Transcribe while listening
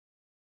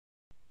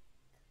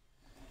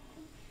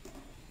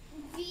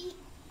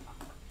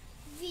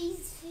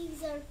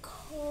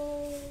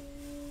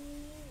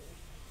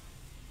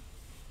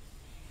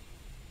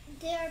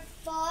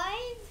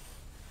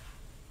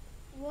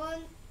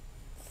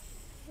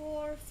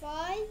4,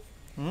 5.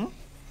 Hmm?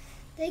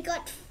 They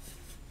got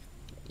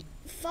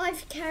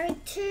 5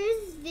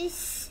 characters.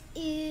 This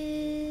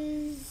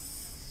is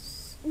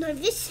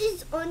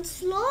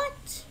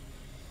Onslaught.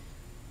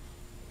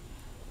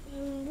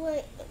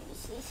 Wait, let me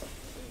see something.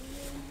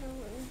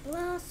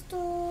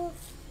 Blastoff.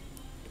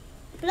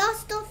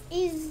 Blastoff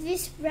is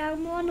this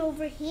brown one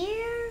over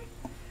here.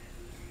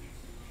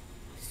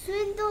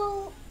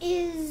 Swindle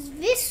is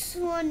this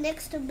one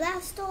next to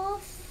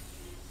Blastoff.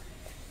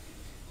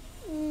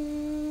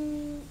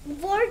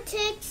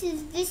 Vortex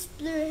is this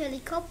blue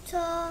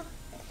helicopter.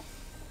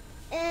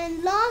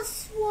 And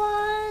last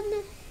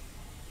one,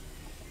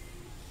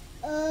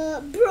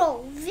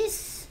 Bro.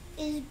 This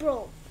is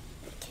Bro.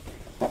 Okay.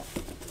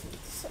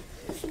 So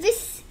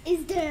this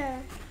is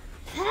their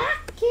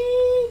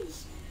package,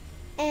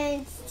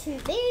 and it's too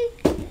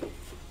big.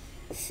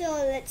 So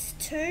let's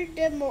turn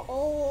them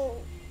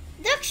all.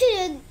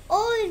 Actually,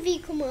 all in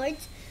vehicle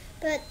modes,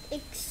 but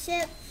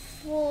except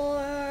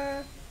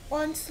for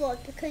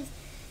Onslaught, because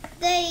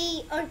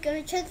they are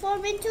gonna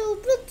transform into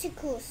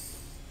Bruticus.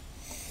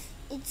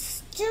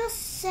 It's just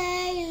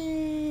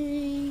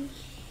say.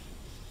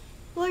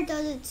 Where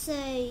does it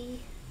say?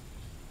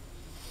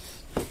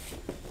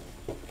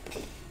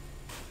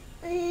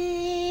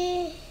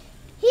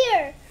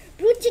 Here,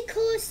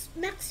 Bruticus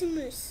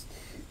Maximus,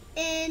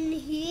 and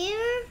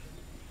here,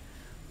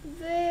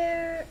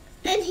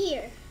 and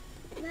here.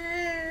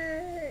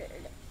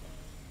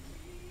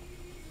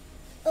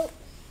 Oh.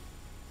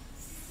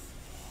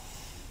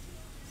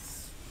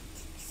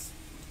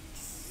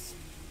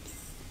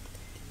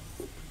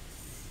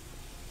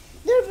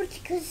 The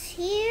Bruticus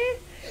here,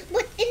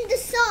 but in the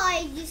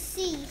side you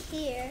see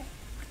here,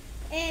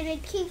 and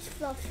it keeps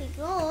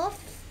fluffing off,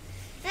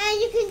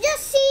 and you can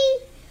just see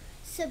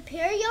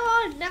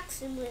Superior and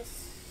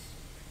Maximus,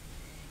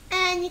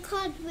 and you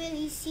can't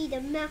really see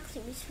the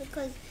Maximus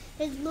because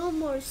there's no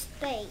more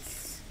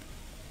space.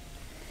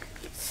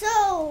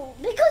 So,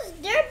 because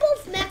they're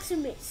both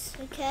Maximus,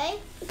 okay?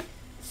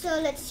 So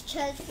let's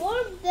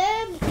transform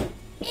them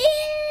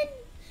in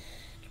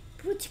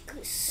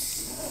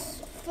Bruticus.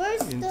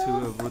 First Into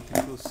off, a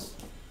Bruticus.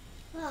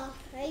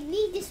 I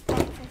need this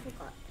part, I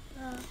forgot.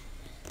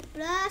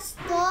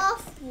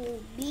 Blastoff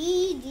will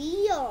be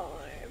the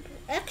arm.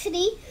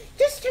 Actually,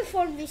 just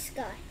transform this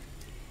guy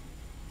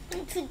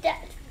into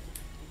that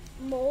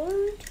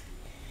mold.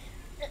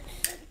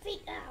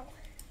 Right now.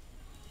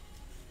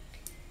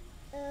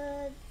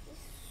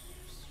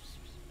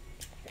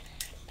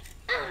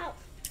 Ow!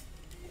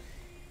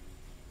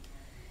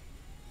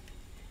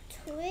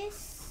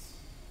 Twist.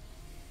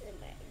 Am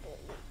I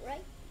doing it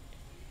right?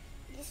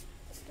 This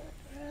is not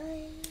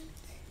right.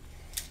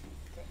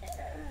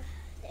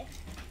 There.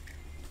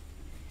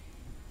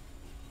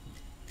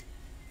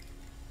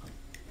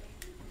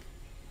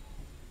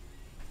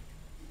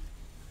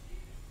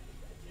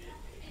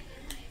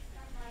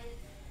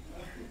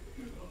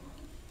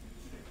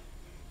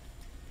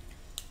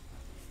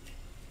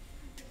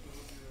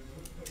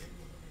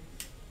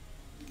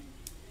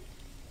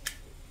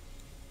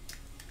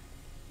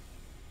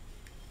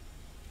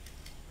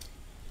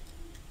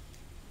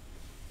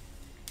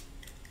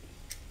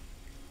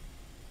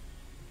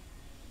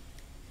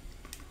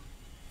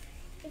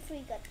 If we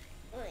got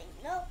mine,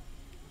 no.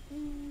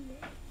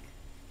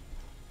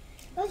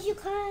 But you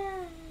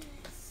can't.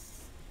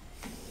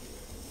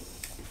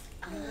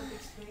 I'm not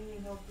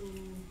explaining how to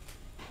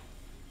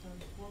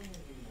transform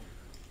anymore.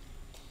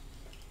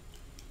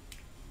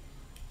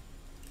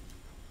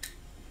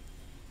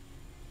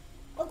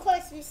 Of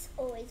course, this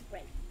always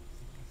breaks.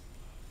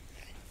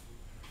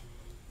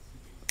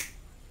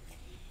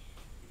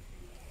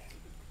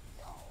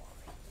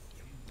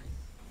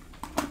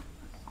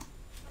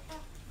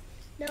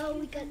 Now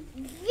we got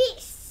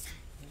this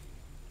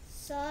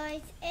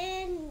size,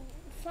 and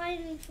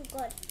finally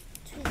forgot to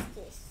twist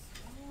this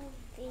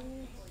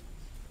thing.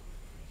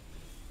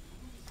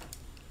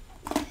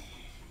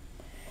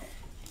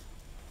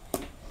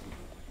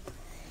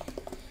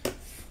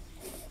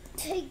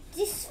 Take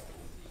this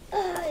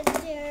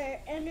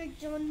their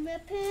energon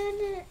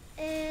weapon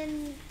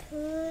and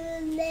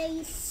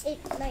place it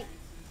like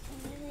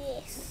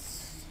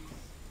this.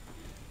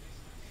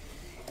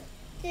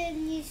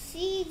 Then you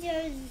see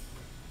there's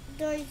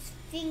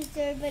things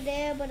over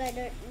there, but I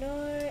don't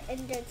know,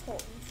 and there's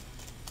holes.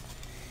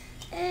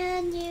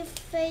 And you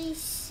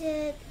face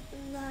it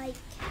like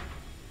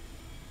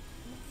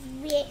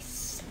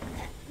this.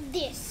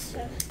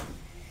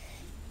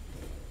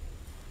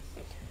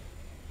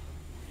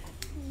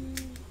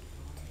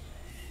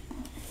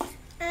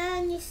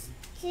 And you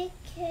stick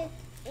it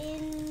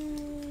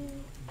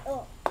in.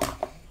 Oh,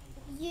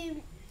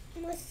 you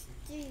must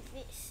do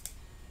this.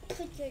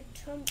 Put your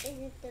thumb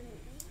in it and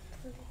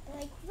put it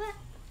like that.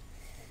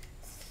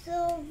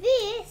 So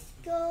this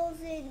goes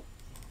in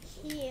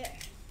here.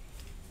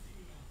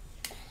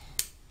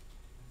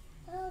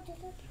 Oh, did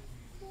I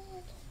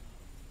put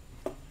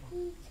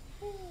his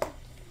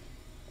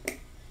head?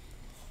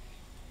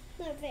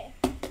 Not there.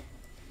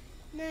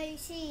 Now you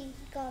see he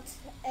got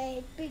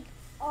a big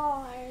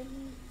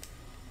arm.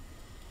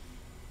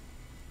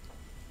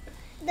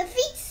 The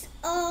feet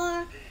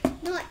are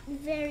not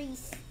very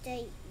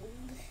stable.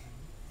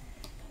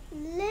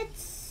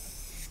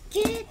 Let's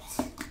get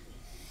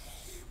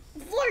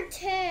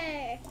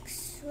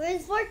Vortex.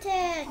 Where's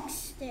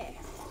Vortex? There.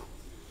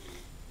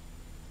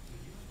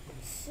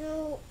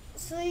 So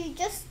you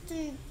just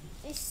do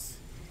this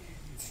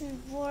to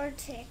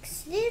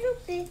Vortex little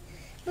bit,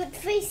 but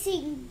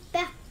facing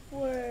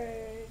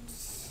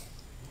backwards.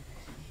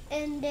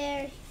 And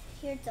there,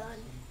 you're done.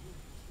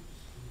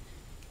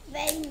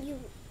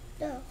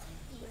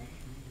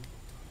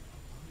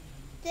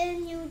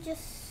 Then you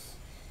just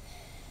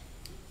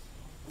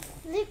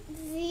flip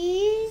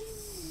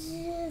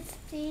these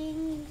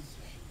things,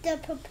 the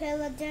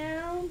propeller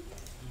down,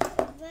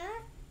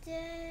 that,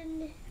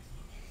 then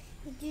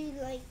you do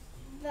like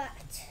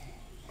that.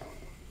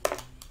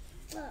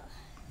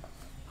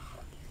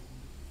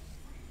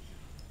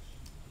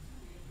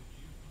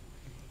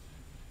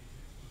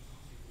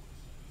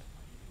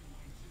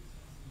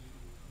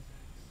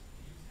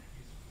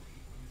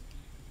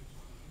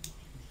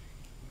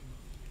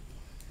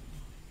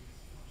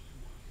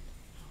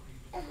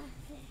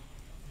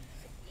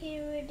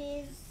 Here it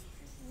is.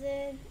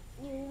 Then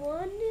you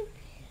want to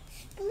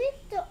split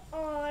the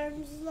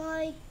arms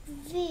like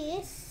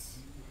this.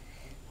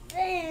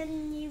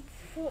 Then you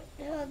put,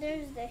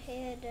 there's the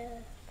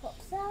head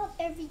pops out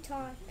every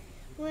time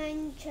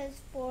when you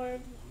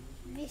transform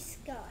this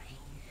guy.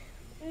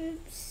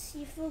 Oops,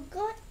 you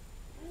forgot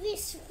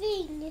this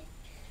thing,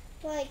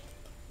 like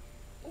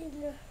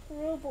in the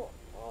robot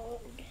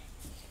mode.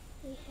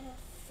 We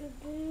have to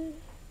do,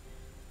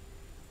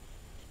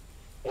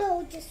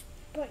 oh, just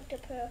break the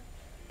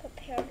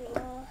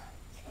propeller.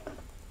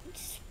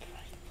 Just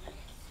break it.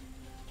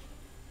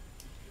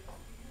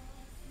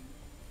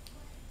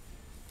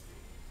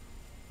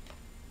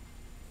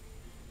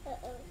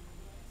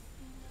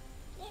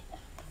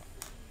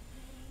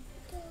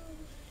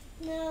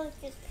 Now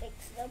just fix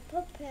the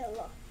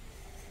propeller.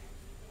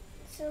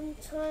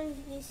 Sometimes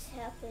this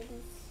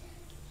happens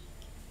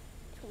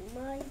to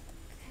my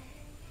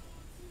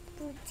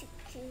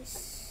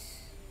Bruticus.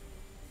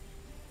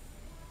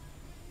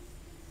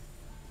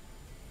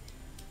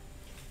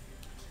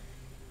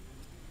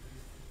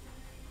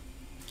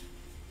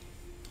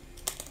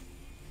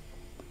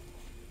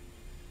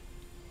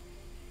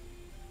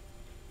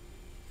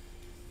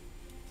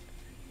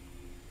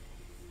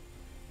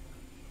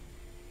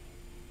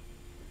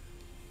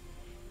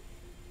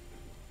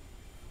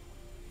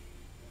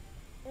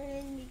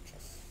 And you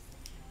just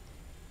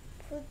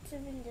put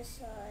them in the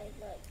side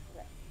like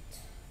that.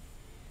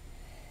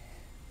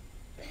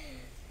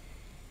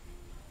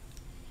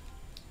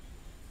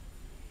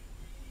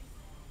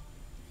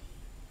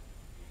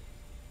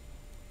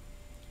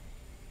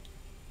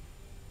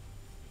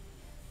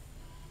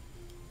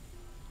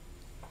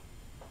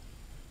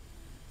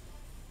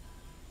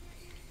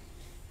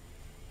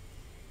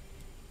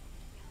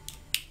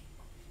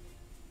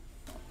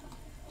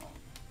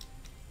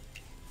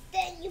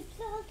 Then you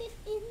plug it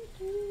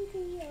into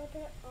the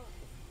other arm.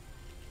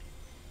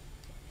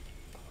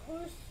 Of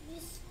course,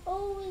 just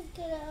always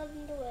get out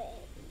of the way.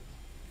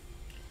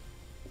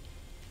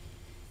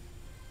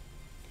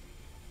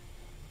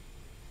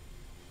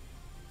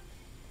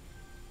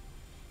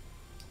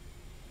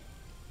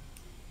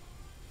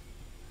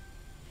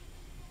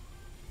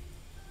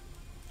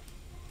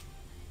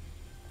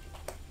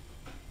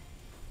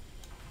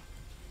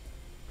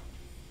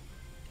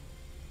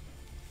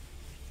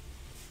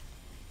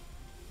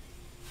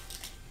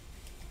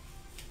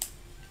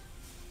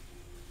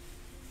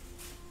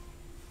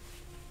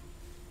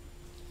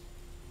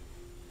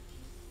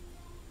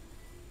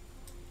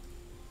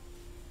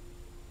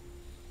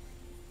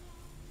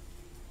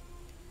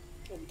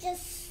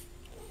 Just,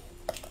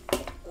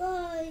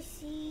 I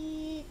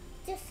see, it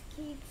just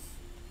keeps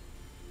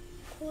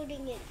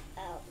putting it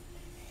out.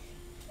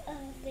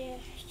 There,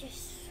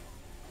 just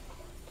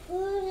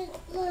put it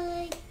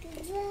like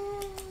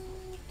that.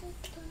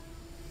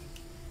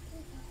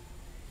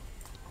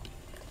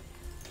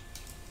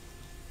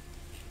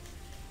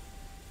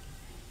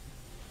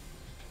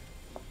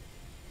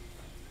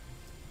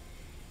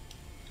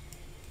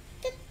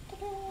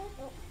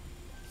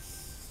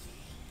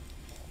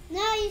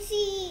 Now you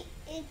see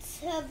it's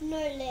have no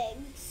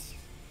legs.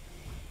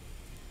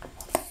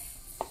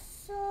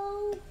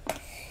 So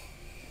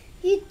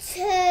you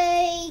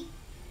take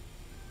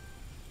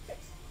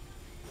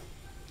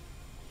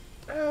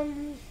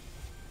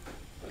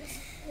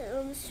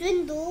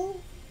swindle,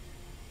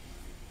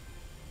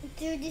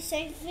 do the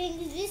same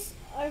thing. These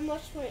are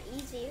much more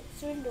easier.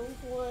 Swindle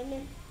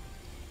one.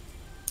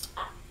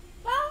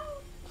 Oh.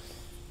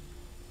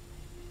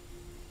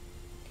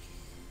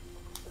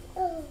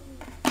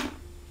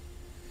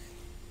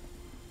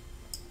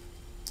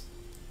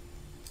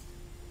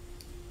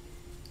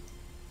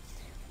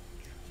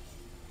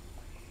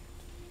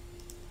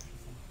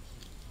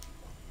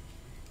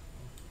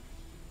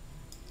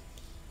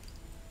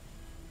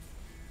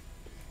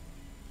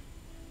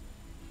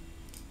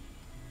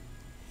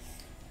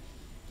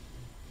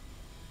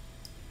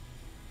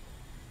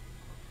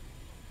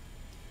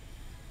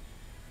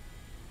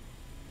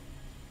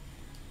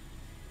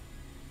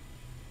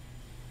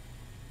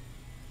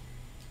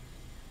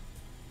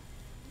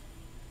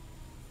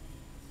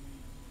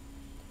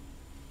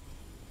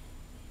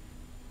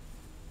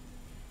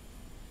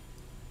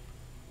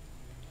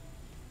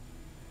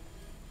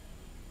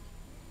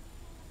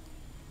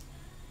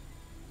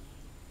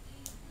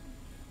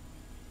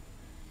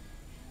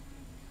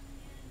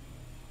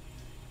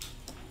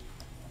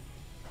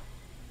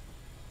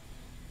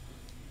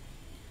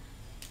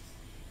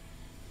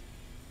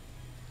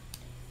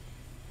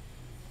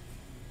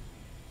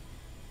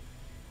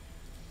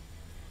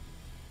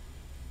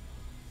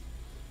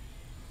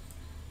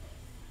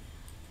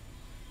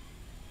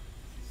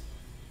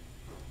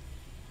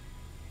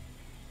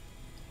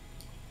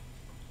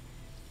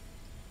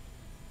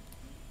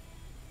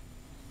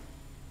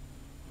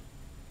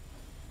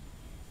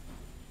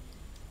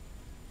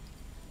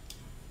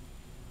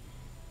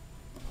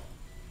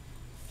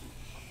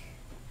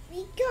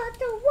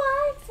 the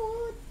white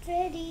food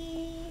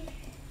ready.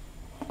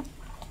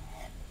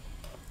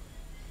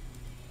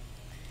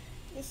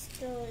 This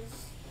goes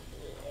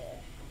here.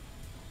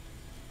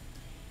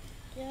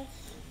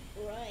 Just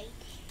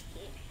right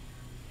here.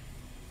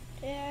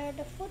 There,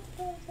 the foot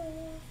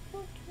feather.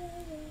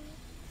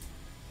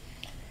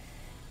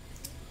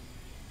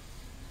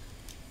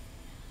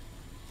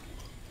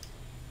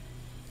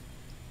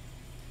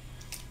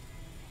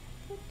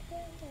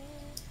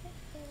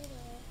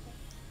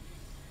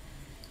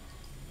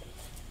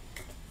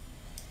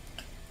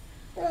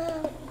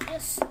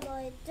 Just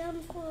lie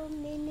down for a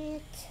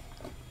minute.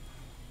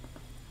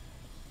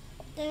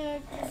 There,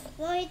 just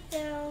lie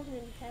down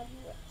and have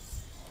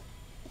rest.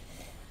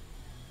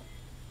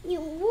 You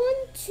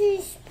want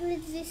to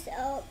split this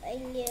out a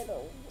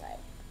little like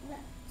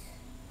that.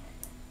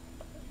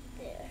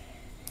 There.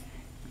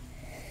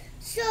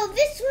 So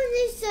this one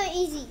is so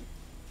easy.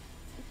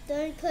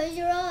 Don't close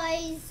your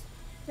eyes.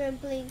 Don't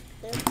blink.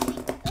 Don't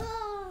blink.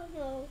 Oh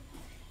no.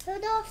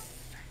 Hold off.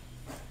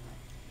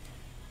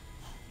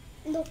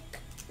 Look,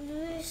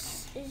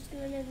 this is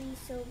gonna be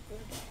so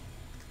good.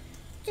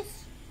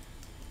 Just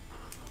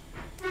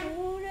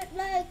hold it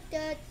like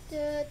that.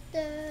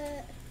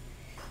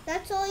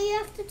 That's all you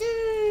have to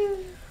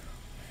do.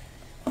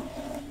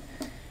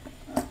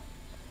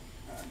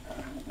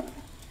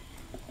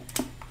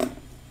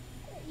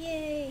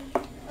 Yay.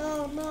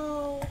 Oh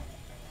no.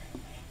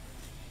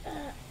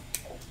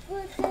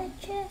 Put the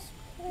chest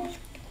plate.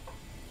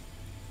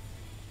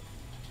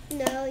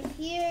 Now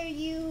here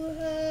you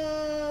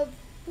have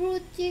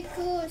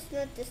Bruticus,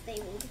 not the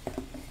same one.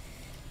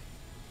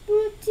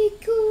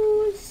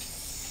 Bruticus.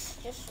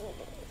 Just flip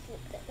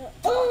that up.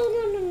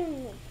 Oh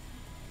no.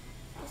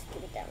 Just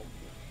put it down.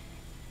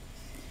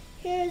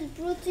 Here's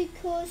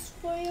Bruticus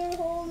for your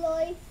whole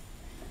life.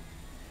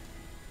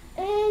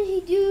 And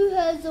he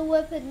has a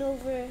weapon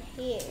over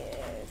here.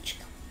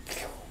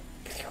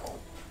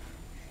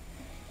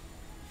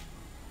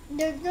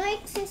 There's no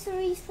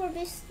accessories for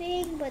this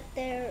thing, but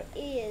there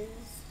is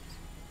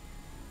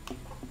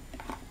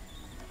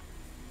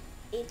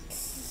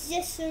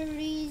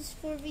accessories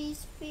for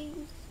these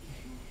things.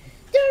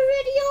 They're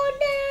already on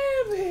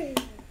them!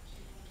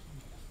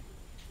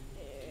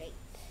 Right.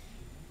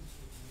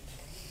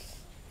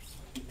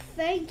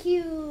 Thank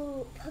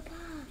you,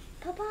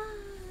 Papa.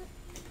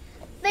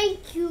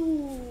 Thank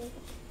you.